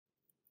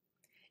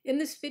In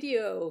this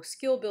video,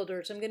 Skill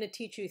Builders, I'm going to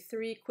teach you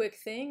three quick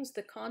things: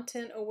 the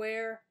content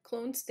aware,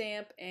 clone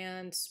stamp,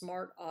 and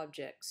smart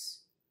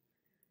objects.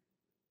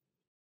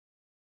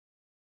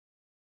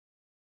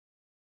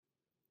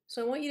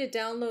 So I want you to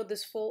download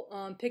this full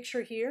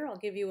picture here. I'll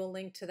give you a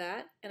link to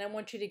that. And I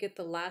want you to get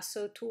the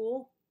lasso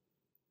tool.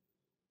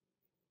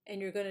 And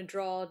you're going to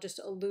draw just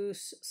a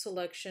loose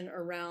selection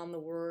around the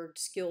word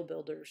Skill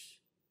Builders.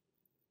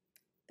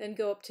 Then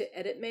go up to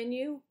Edit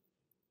menu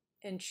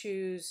and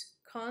choose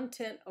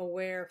Content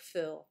Aware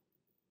Fill.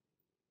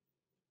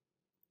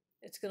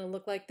 It's going to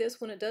look like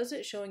this when it does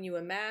it, showing you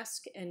a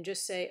mask, and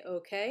just say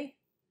OK.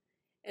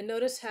 And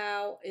notice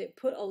how it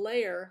put a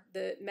layer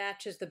that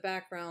matches the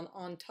background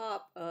on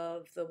top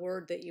of the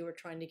word that you were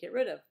trying to get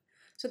rid of.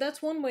 So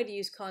that's one way to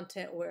use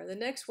content aware. The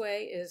next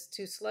way is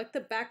to select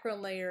the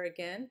background layer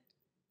again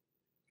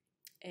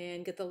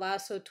and get the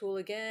lasso tool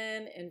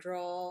again and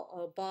draw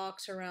a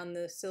box around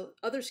the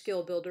other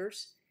skill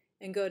builders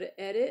and go to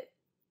Edit,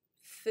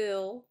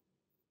 Fill,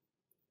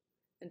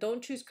 and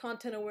don't choose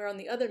content aware on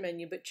the other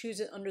menu, but choose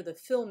it under the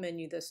Fill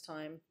menu this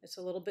time. It's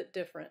a little bit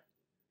different.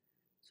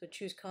 So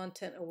choose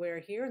content aware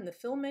here in the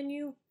fill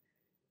menu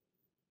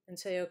and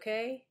say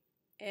OK,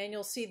 and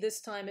you'll see this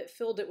time it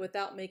filled it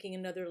without making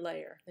another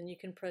layer. Then you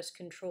can press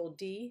Control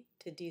D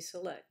to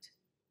deselect.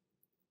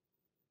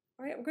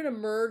 Alright, we're going to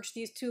merge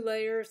these two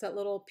layers, that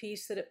little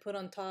piece that it put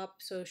on top.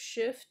 So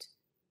Shift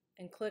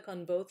and click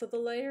on both of the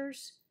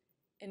layers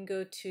and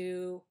go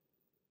to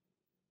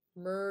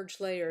Merge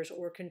Layers,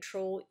 or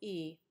Control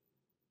E.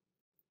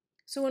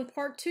 So in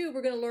part 2,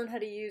 we're going to learn how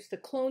to use the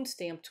clone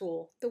stamp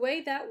tool. The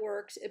way that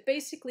works, it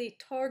basically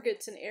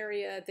targets an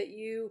area that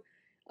you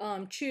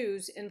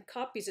choose and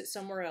copies it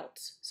somewhere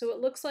else. So it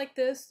looks like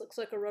this, looks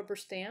like a rubber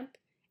stamp,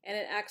 and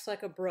it acts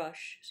like a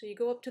brush. So you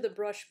go up to the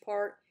brush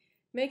part,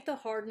 make the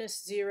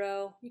hardness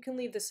 0. You can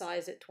leave the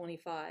size at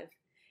 25.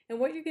 And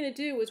what you're going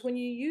to do is when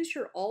you use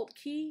your Alt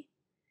key,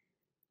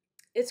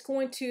 it's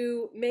going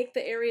to make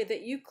the area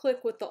that you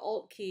click with the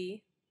Alt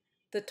key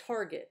the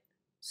target.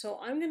 So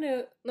I'm going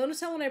to,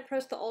 notice how when I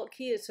press the Alt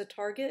key it's a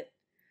target.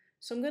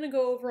 So I'm going to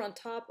go over on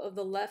top of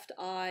the left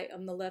eye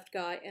of the left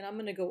guy, and I'm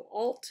going to go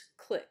Alt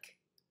click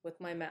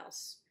with my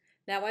mouse.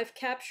 Now I've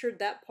captured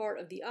that part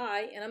of the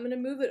eye, and I'm going to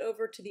move it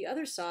over to the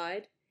other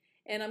side,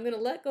 and I'm going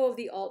to let go of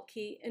the Alt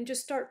key and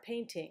just start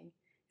painting.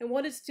 And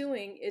what it's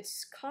doing,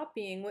 it's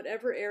copying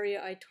whatever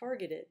area I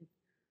targeted.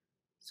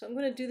 So I'm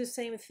going to do the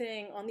same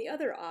thing on the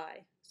other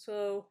eye.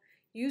 So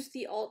use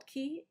the Alt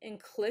key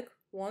and click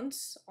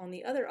once on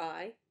the other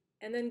eye,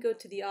 and then go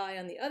to the eye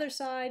on the other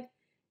side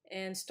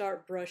and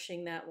start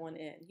brushing that one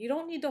in. You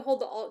don't need to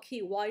hold the Alt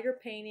key while you're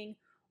painting.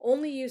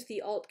 Only use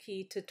the Alt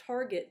key to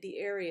target the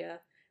area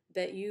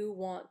that you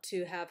want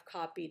to have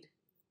copied.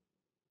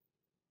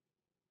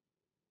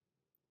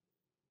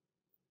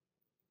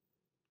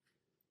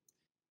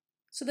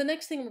 So the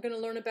next thing we're going to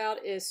learn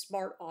about is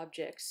smart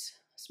objects.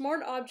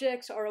 Smart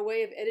objects are a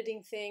way of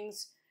editing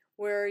things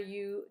where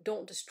you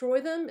don't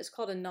destroy them. It's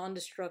called a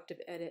non-destructive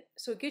edit.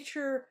 So get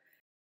your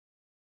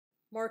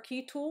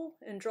marquee tool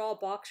and draw a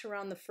box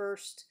around the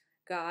first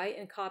guy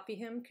and copy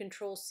him,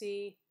 Control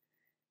C,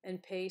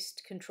 and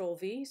paste Control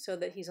V so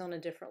that he's on a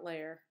different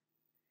layer.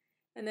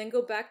 And then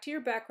go back to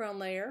your background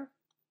layer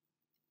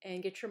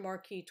and get your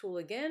marquee tool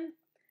again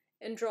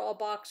and draw a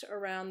box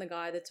around the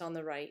guy that's on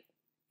the right.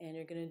 And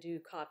you're going to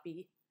do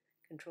copy,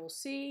 Control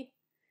C,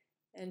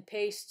 and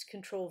paste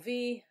Control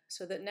V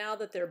so that now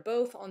that they're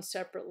both on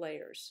separate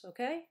layers,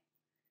 okay?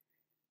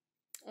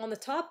 On the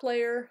top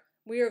layer,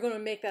 we are going to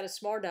make that a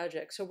smart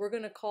object. So we're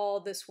going to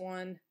call this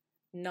one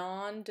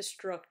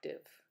non-destructive.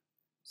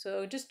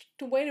 So just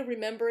the way to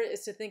remember it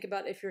is to think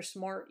about if you're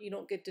smart, you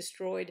don't get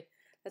destroyed.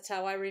 That's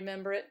how I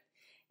remember it.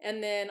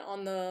 And then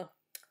on the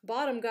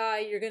bottom guy,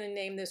 you're going to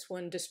name this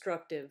one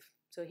destructive.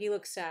 So he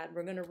looks sad.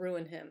 We're going to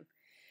ruin him.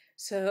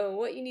 So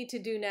what you need to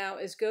do now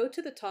is go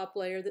to the top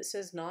layer that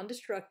says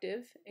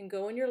non-destructive and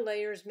go in your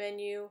layers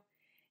menu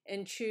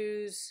and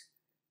choose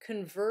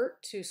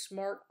convert to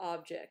smart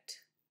object.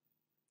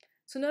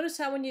 So notice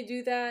how when you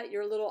do that,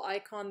 your little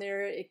icon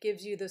there, it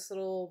gives you this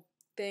little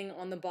thing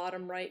on the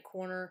bottom right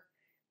corner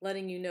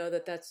letting you know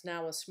that that's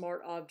now a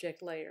smart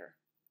object layer.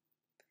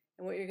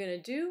 And what you're going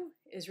to do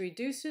is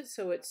reduce it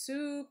so it's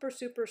super,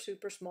 super,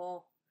 super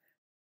small.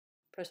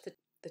 Press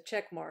the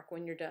check mark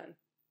when you're done.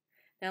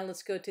 Now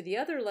let's go to the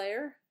other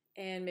layer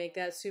and make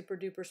that super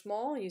duper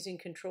small using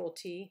Control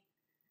T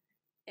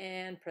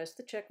and press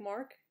the check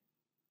mark.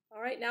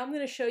 All right, now I'm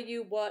going to show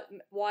you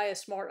why a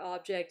smart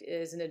object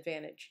is an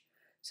advantage.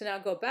 So now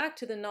go back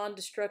to the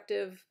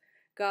non-destructive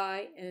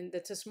guy, and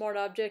that's a smart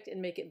object,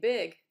 and make it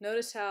big.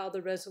 Notice how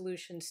the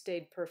resolution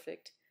stayed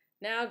perfect.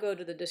 Now go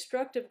to the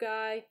destructive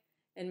guy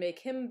and make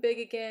him big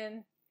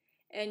again,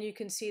 and you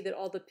can see that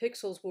all the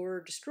pixels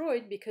were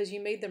destroyed because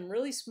you made them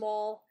really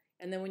small,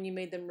 and then when you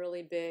made them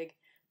really big,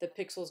 the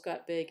pixels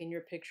got big and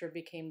your picture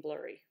became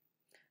blurry.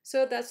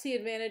 So that's the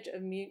advantage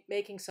of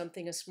making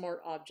something a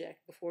smart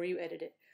object before you edit it.